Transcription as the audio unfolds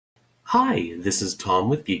Hi, this is Tom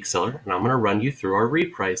with GeekSeller, and I'm going to run you through our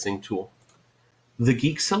repricing tool. The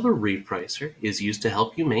GeekSeller Repricer is used to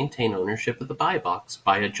help you maintain ownership of the buy box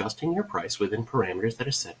by adjusting your price within parameters that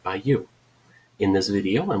are set by you. In this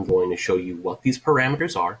video, I'm going to show you what these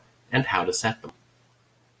parameters are and how to set them.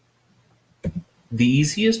 The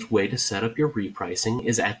easiest way to set up your repricing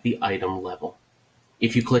is at the item level.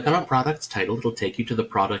 If you click on a product's title, it'll take you to the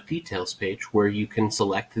product details page where you can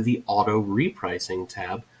select the Auto Repricing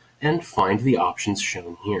tab and find the options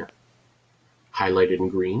shown here. Highlighted in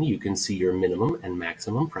green, you can see your minimum and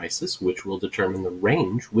maximum prices, which will determine the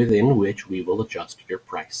range within which we will adjust your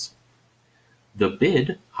price. The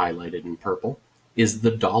bid, highlighted in purple, is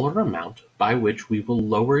the dollar amount by which we will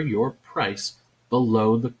lower your price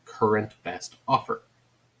below the current best offer.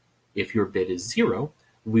 If your bid is 0,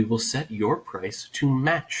 we will set your price to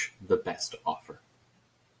match the best offer.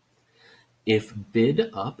 If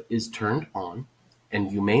bid up is turned on, and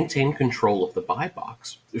you maintain control of the buy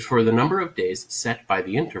box for the number of days set by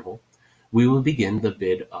the interval, we will begin the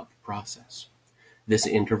bid up process. This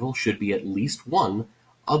interval should be at least 1,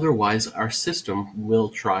 otherwise our system will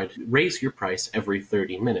try to raise your price every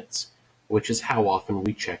 30 minutes, which is how often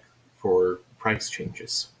we check for price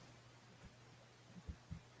changes.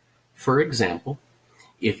 For example,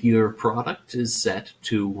 if your product is set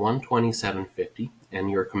to $127.50 and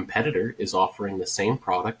your competitor is offering the same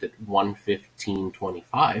product at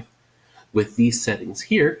 $115.25, with these settings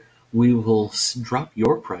here, we will drop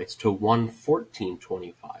your price to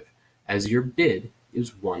 $114.25 as your bid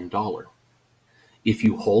is $1. If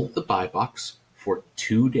you hold the buy box for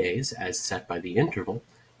 2 days as set by the interval,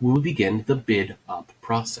 we will begin the bid up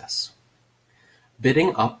process.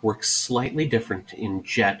 Bidding up works slightly different in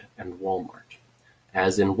Jet and Walmart.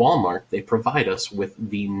 As in Walmart, they provide us with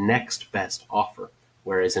the next best offer,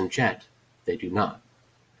 whereas in Jet, they do not.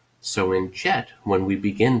 So in Jet, when we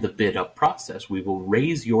begin the bid up process, we will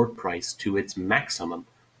raise your price to its maximum,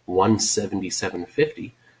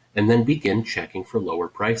 $177.50, and then begin checking for lower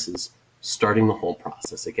prices, starting the whole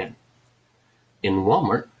process again. In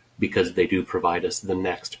Walmart, because they do provide us the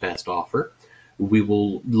next best offer, we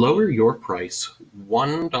will lower your price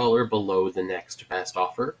 $1 below the next best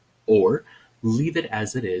offer, or leave it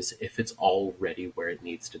as it is if it's already where it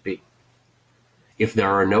needs to be. If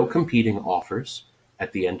there are no competing offers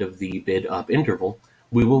at the end of the bid up interval,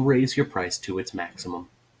 we will raise your price to its maximum.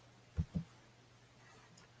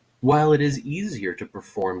 While it is easier to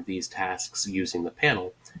perform these tasks using the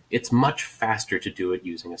panel, it's much faster to do it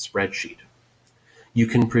using a spreadsheet. You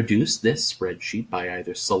can produce this spreadsheet by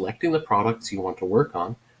either selecting the products you want to work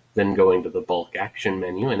on, then going to the bulk action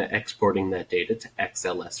menu and exporting that data to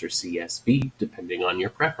XLS or CSV, depending on your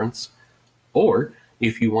preference. Or,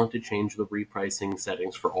 if you want to change the repricing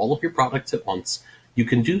settings for all of your products at once, you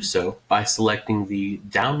can do so by selecting the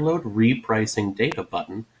Download Repricing Data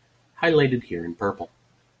button, highlighted here in purple.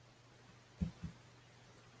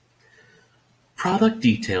 Product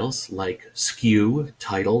details like SKU,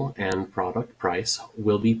 title, and product price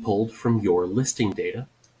will be pulled from your listing data,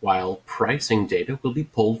 while pricing data will be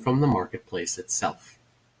pulled from the marketplace itself.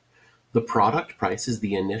 The product price is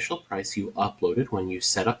the initial price you uploaded when you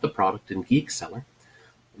set up the product in GeekSeller,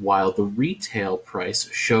 while the retail price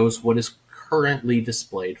shows what is currently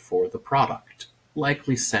displayed for the product,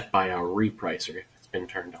 likely set by our repricer if it's been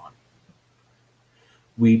turned on.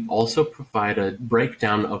 We also provide a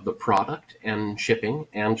breakdown of the product and shipping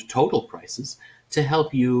and total prices to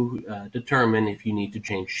help you determine if you need to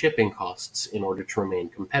change shipping costs in order to remain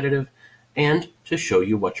competitive and to show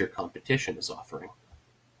you what your competition is offering.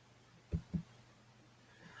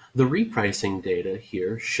 The repricing data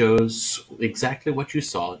here shows exactly what you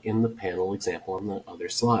saw in the panel example on the other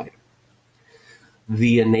slide.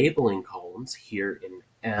 The enabling columns here in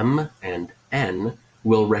M and N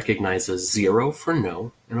will recognize a 0 for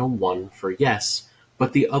no and a 1 for yes,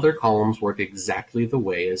 but the other columns work exactly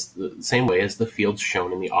the same way as the fields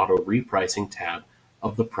shown in the Auto Repricing tab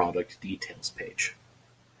of the Product Details page.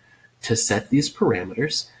 To set these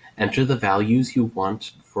parameters, enter the values you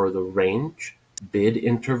want for the range, bid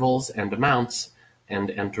intervals, and amounts, and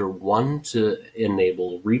enter 1 to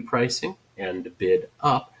enable repricing and bid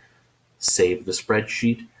up, save the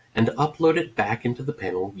spreadsheet, and upload it back into the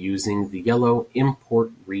panel using the yellow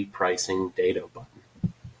Import Repricing Data button.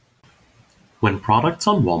 When products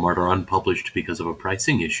on Walmart are unpublished because of a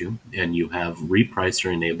pricing issue, and you have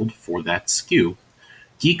Repricer enabled for that SKU,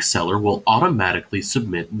 GeekSeller will automatically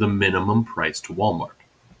submit the minimum price to Walmart.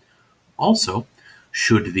 Also,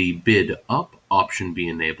 should the Bid Up option be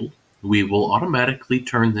enabled, we will automatically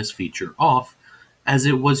turn this feature off, as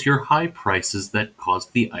it was your high prices that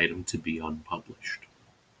caused the item to be unpublished.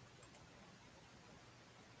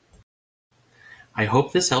 I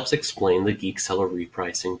hope this helps explain the GeekSeller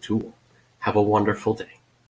repricing tool. Have a wonderful day.